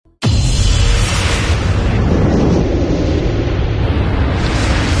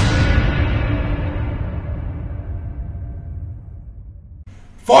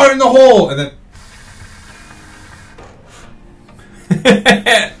fire in the hole, and then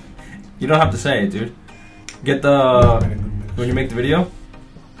you don't have to say it, dude. Get the when you make the video,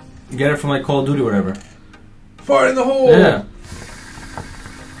 get it from like Call of Duty or whatever. Fire in the hole. Yeah.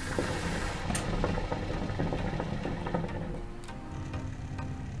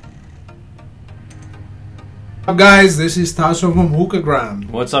 What's up, guys? This is Tasso from Hookahgram.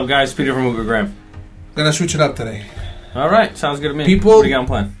 What's up, guys? Peter from Hookahgram. Gonna switch it up today. All right, sounds good to me. People, what do you got on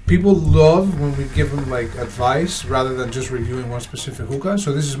plan? People love when we give them like advice rather than just reviewing one specific hookah.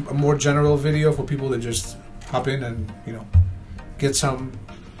 So this is a more general video for people that just hop in and get some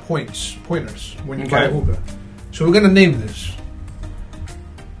pointers when you buy a hookah. So we're gonna name this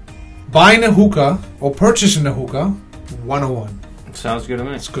 "Buying a Hookah or Purchasing a Hookah 101." Sounds good to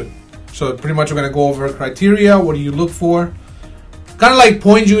me. It's good. So pretty much we're gonna go over criteria. What do you look for? Kind of like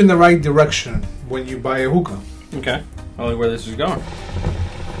point you in the right direction when you buy a hookah. Okay. I like where this is going.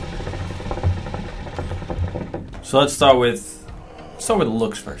 So let's start with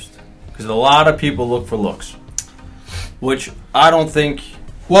looks first, because a lot of people look for looks, which I don't think.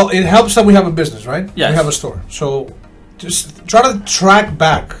 Well, it helps that we have a business, right? Yes. We have a store, so just try to track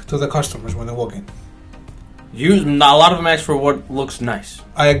back to the customers when they walk in. A lot of them ask for what looks nice.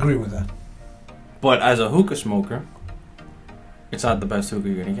 I agree with that. But as a hookah smoker, it's not the best hookah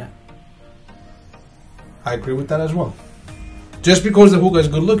you're gonna get. I agree with that as well. Just because the hookah is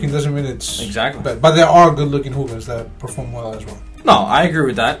good looking doesn't mean it's exactly bad. But there are good looking hookahs that perform well as well. No, I agree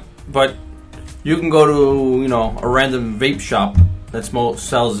with that. But you can go to a random vape shop that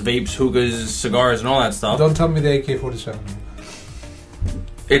sells vapes, hookahs, cigars, and all that stuff. Don't tell me the AK-47.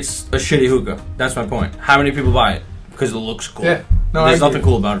 It's a shitty hookah. That's my point. How many people buy it? Because it looks cool. Yeah. No, there's nothing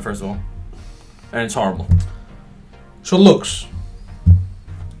cool about it, first of all. And it's horrible. So looks.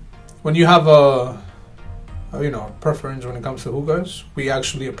 When you have a preference when it comes to hookahs, we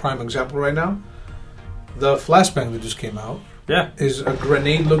actually a prime example right now. The flashbang that just came out is a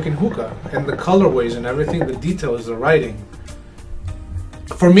grenade-looking hookah, and the colorways and everything, the details, the writing.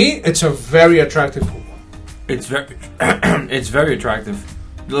 For me, it's a very attractive hookah. It's very attractive.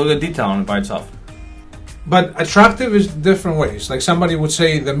 Look at the detail on it by itself. But attractive is different ways. Like somebody would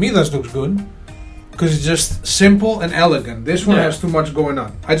say the Midas looks good because it's just simple and elegant. This one has too much going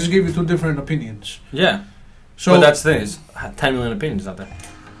on. I just gave you two different opinions. Yeah. So but that's the thing. Is 10 million opinions out there.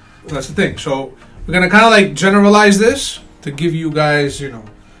 That's the thing. So we're gonna kind of like generalize this to give you guys, So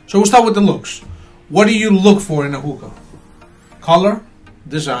we'll start with the looks. What do you look for in a hookah? Color,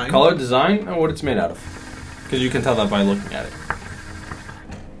 design, and what it's made out of. Because you can tell that by looking at it.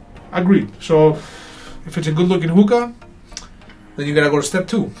 Agreed. So if it's a good-looking hookah, then you gotta go to step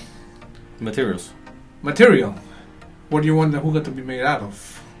 2. Material. What do you want the hookah to be made out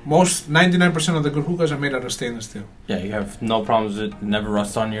of? 99% of the good hookahs are made out of stainless steel. Yeah, you have no problems with it. Never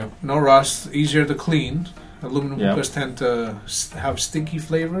rusts on you. No rust. Easier to clean. Aluminum hookahs tend to have sticky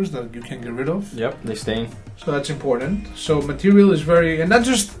flavors that you can't get rid of. Yep, they stain. So that's important. So material is very, and not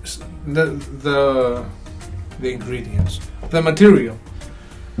just the ingredients. The material.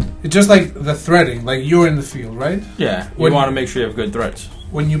 It's just like the threading. Like you're in the field, right? Yeah. You want to make sure you have good threads.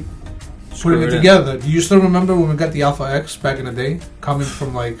 When you putting it together. Do you still remember when we got the Alpha X back in the day, coming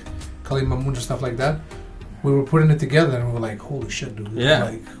from like Khalid Mahmoud and stuff like that? We were putting it together and we were like, "Holy shit, dude!" Yeah,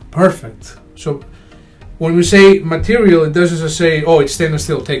 like perfect. So when we say material, it doesn't just say, "Oh, it's stainless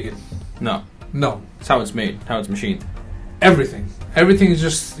steel, take it." No. It's how it's made, how it's machined. Everything is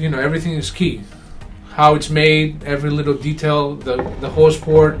just everything is key. How it's made, every little detail, the hose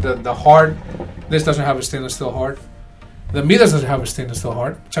port, the heart. This doesn't have a stainless steel heart. The Midas doesn't have a stainless steel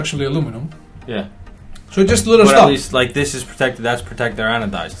heart. It's actually aluminum. Yeah. So just little stuff. But at least, like, this is protected, that's protected, they're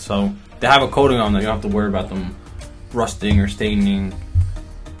anodized. So they have a coating on that. You don't have to worry about them rusting or staining.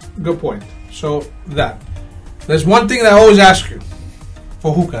 Good point. So there's one thing that I always ask you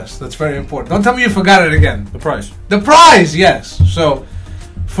for hookahs that's very important. Don't tell me you forgot it again. The price. The price, yes. So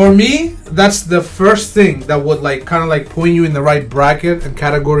for me, that's the first thing that would kind of point you in the right bracket and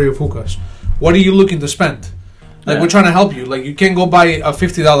category of hookahs. What are you looking to spend? We're trying to help you. You can't go buy a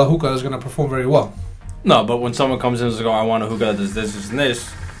 $50 hookah that's going to perform very well. No, but when someone comes in and says, "I want a hookah that does this, and this,"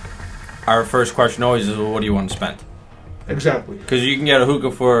 our first question always is, "Well, what do you want to spend?" Exactly. Because you can get a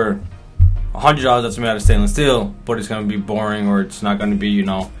hookah for $100 that's made out of stainless steel, but it's going to be boring, or it's not going to be,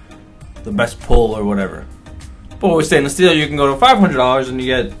 the best pull or whatever. But with stainless steel, you can go to $500 and you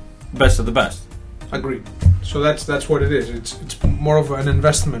get best of the best. Agreed. So that's what it is. It's more of an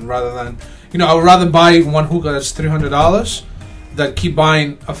investment rather than, I would rather buy one hookah that's $300 than keep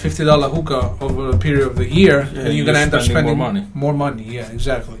buying a $50 hookah over a period of the year, and you're gonna end up spending more money. More money, yeah,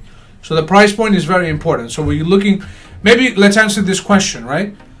 exactly. So the price point is very important. So when you're looking, maybe let's answer this question,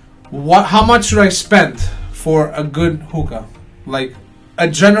 right? How much should I spend for a good hookah? Like a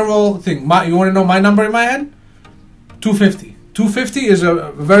general thing. You want to know my number in my head? $250. $250 is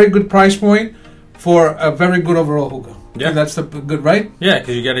a very good price point for a very good overall hookah. Yeah, that's the good, right? Yeah,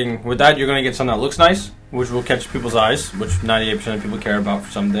 because you're getting with that, you're gonna get something that looks nice, which will catch people's eyes, which 98% of people care about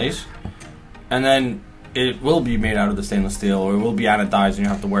for some days, and then it will be made out of the stainless steel, or it will be anodized, and you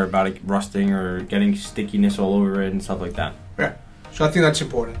don't have to worry about it rusting or getting stickiness all over it and stuff like that. Yeah, so I think that's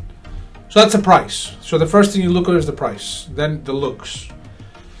important. So that's the price. So the first thing you look at is the price, then the looks.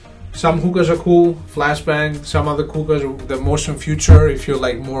 Some hookahs are cool, flashbang. Some other hookahs are the motion future. If you're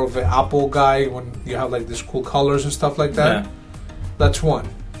like more of an Apple guy, when you have like these cool colors and stuff like that, that's one.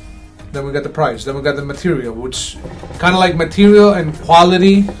 Then we got the price. Then we got the material, which kind of like material and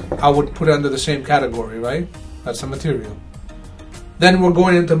quality, I would put it under the same category, right? That's the material. Then we're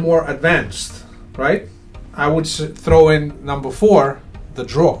going into more advanced, right? I would throw in number 4, the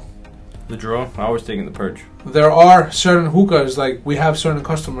draw. The draw? I was taking the purge. There are certain hookahs, like we have certain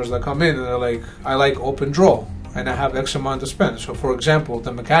customers that come in and they're like, I like open draw and I have X amount to spend. So for example,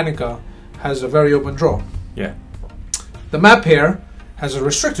 the Mechanica has a very open draw. Yeah. The Map Hair has a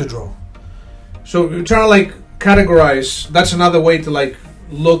restricted draw. So you're trying to like categorize, that's another way to like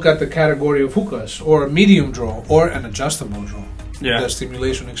look at the category of hookahs, or a medium draw or an adjustable draw. Yeah. The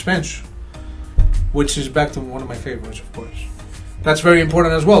stimulation expansion, which is back to one of my favorites, of course. That's very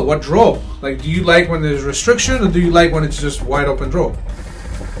important as well. What draw? Like, do you like when there's restriction, or do you like when it's just wide open draw?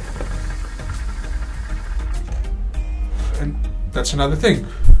 And that's another thing.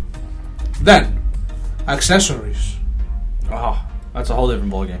 Then, accessories. Oh, that's a whole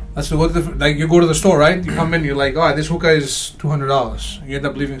different ballgame. That's the like you go to the store, right? You come in, you're like, oh, this hookah is $200. You end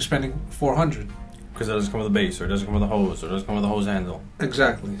up leaving spending $400. Because it doesn't come with a base, or it doesn't come with a hose, or it doesn't come with a hose handle.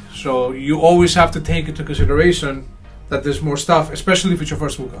 Exactly. So you always have to take into consideration that there's more stuff, especially if it's your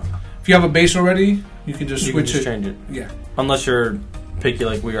first hookah. If you have a base already, you can just switch it. Change it. Yeah. Unless you're picky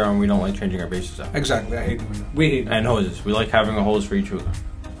like we are and we don't like changing our bases out. Exactly. I hate doing that. We hate And hoses. We like having a hose for each hookah.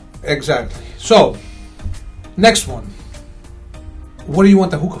 Exactly. So, next one. What do you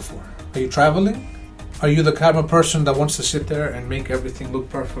want the hookah for? Are you traveling? Are you the kind of person that wants to sit there and make everything look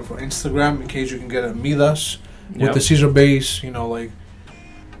perfect for Instagram in case you can get a Midas with the Caesar base, you know, like...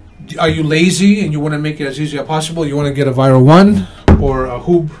 Are you lazy and you want to make it as easy as possible? You want to get a Viral 1 or a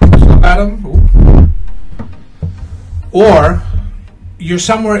Hoob Atom? Or you're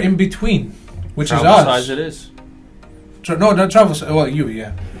somewhere in between, which travel is us. Size it is. No, not travel size. Well,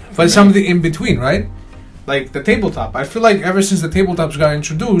 yeah. But something in between, right? Like the tabletop. I feel like ever since the tabletops got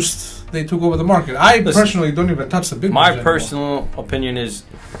introduced, they took over the market. Personally don't even touch the big ones anymore. My personal opinion is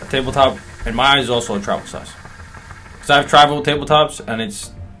a tabletop, in my eyes, is also a travel size. Because I've traveled with tabletops, and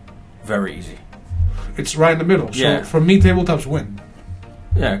it's very easy. It's right in the middle. Yeah. So for me, tabletops win.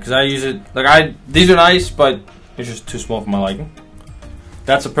 Yeah, because I use it... These are nice, but it's just too small for my liking.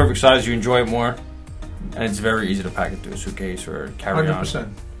 That's a perfect size. You enjoy it more. And it's very easy to pack into a suitcase or carry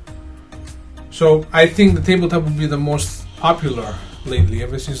 100%. So I think the tabletop will be the most popular lately,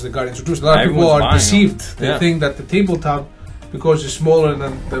 ever since they got introduced. A lot of people are deceived. They think that the tabletop, because it's smaller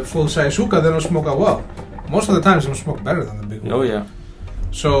than the full-size hookah, they don't smoke as well. Most of the time, they don't smoke better than the big one. Oh, yeah.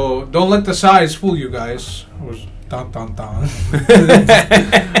 So don't let the size fool you guys. It was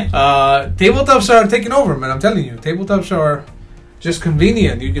tabletops are taking over, man. I'm telling you. Tabletops are just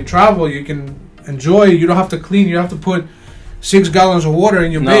convenient. You can travel, you can enjoy, you don't have to clean, you don't have to put 6 gallons of water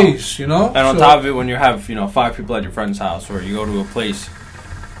in your base, you know? And on top of it, when you have, 5 people at your friend's house or you go to a place,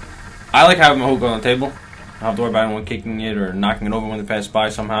 I like having my hookah on the table. I don't have to worry about anyone kicking it or knocking it over when they pass by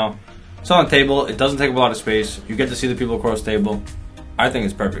somehow. It's on the table. It doesn't take up a lot of space. You get to see the people across the table. I think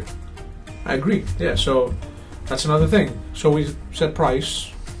it's perfect. I agree. Yeah, so that's another thing. So we said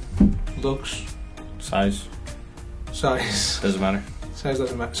price, looks, size. Doesn't matter. Size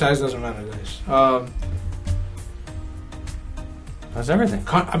doesn't matter. Size doesn't matter, guys. That's everything.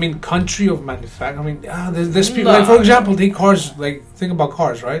 Country of manufacturing. There's people. Like, for example, take cars. Like, think about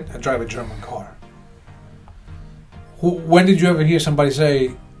cars, right? I drive a German car. When did you ever hear somebody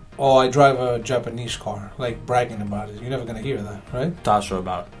say, "Oh, I drive a Japanese car"? Like bragging about it. You're never gonna hear that, right? Tasha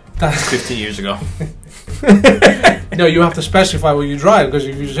about 15 years ago. No, you have to specify what you drive, because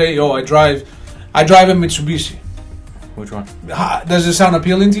if you say, "Oh, I drive a Mitsubishi," which one? Does it sound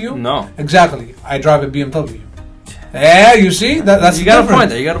appealing to you? No. Exactly. I drive a BMW. Yeah, you see? That's you got a point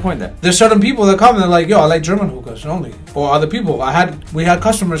there. You got a point there. There's certain people that come and they're like, "Yo, I like German hookahs only," or other people. We had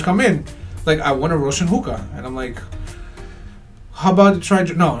customers come in, like, "I want a Russian hookah," and I'm like, "How about you try?"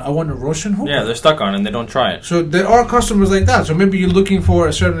 No, I want a Russian hookah. Yeah, they're stuck on it and they don't try it. So there are customers like that. So maybe you're looking for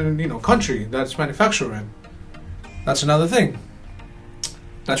a certain country that's manufacturing. That's another thing.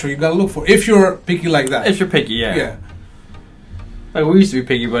 That's what you gotta look for if you're picky like that. If you're picky, yeah. Yeah. Like we used to be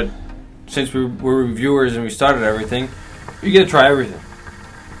picky, but since we're reviewers and we started everything, you get to try everything.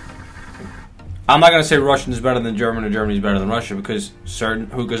 I'm not gonna say Russian is better than German or Germany is better than Russia because certain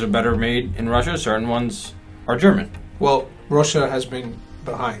hookahs are better made in Russia, certain ones are German. Well, Russia has been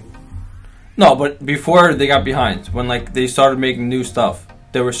behind. No, but before they got behind, when like they started making new stuff,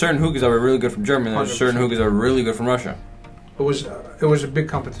 there were certain hookahs that were really good from Germany, and there were certain 100%. hookahs that were really good from Russia. It was a big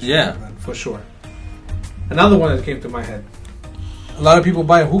competition. Yeah. Back then, for sure. Another one that came to my head. A lot of people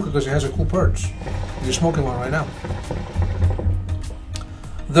buy a hookah because it has a cool purge. You're smoking one right now.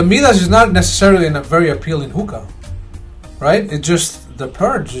 The Midas is not necessarily a very appealing hookah, right? It just, the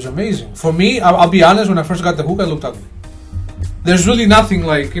purge is amazing. For me, I'll be honest, when I first got the hookah, it looked ugly. There's really nothing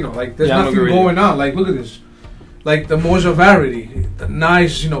like, like there's nothing going on. Like, look at this. Like the Moza Variety, the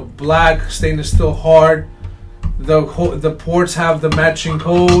nice, black, stainless steel hard. The ports have the matching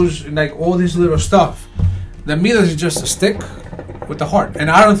hose, and like all this little stuff. The Midas is just a stick with the heart. And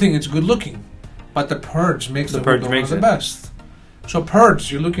I don't think it's good looking. But the purge makes the hookah one of the best. So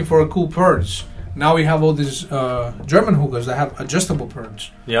purge, you're looking for a cool purge. Now we have all these German hookahs that have adjustable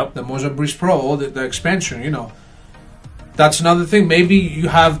purge. Yep. The Moza Breeze Pro, all the expansion, That's another thing. Maybe you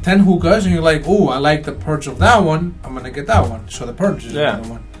have 10 hookahs and you're like, oh, I like the purge of that one. I'm going to get that one. So the purge is another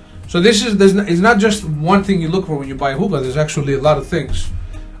one. So it's not just one thing you look for when you buy a hookah. There's actually a lot of things.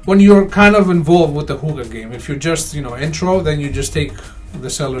 When you're kind of involved with the hookah game, if you're just, intro, then you just take the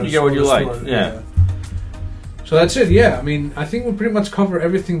sellers. You get what you like. Yeah. So that's it, yeah. I mean, I think we pretty much cover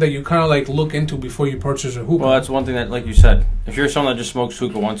everything that you kind of like look into before you purchase a hookah. Well, that's one thing that, like you said, if you're someone that just smokes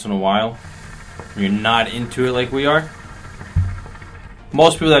hookah once in a while, you're not into it like we are.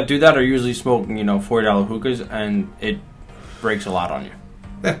 Most people that do that are usually smoking, $40 hookahs, and it breaks a lot on you.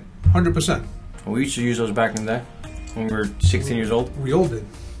 Yeah, 100%. We used to use those back in the day when we were 16 years old. We all did,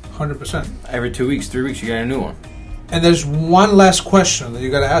 100%. Every 2 weeks, 3 weeks, you get a new one. And there's one last question that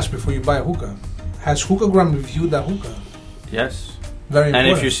you got to ask before you buy a hookah. Has Hookahgram reviewed that hookah? Yes. Very important.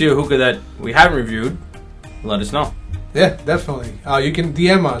 And if you see a hookah that we haven't reviewed, let us know. Yeah, definitely. You can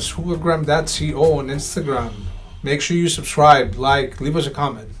DM us, hookahgram.co on Instagram. Make sure you subscribe, like, leave us a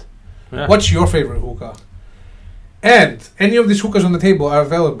comment. Yeah. What's your favorite hookah? And any of these hookahs on the table are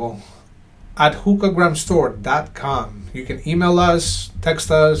available at hookahgramstore.com. You can email us, text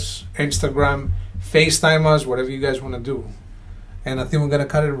us, Instagram, FaceTime us, whatever you guys want to do. And I think we're going to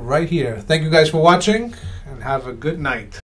cut it right here. Thank you guys for watching, and have a good night.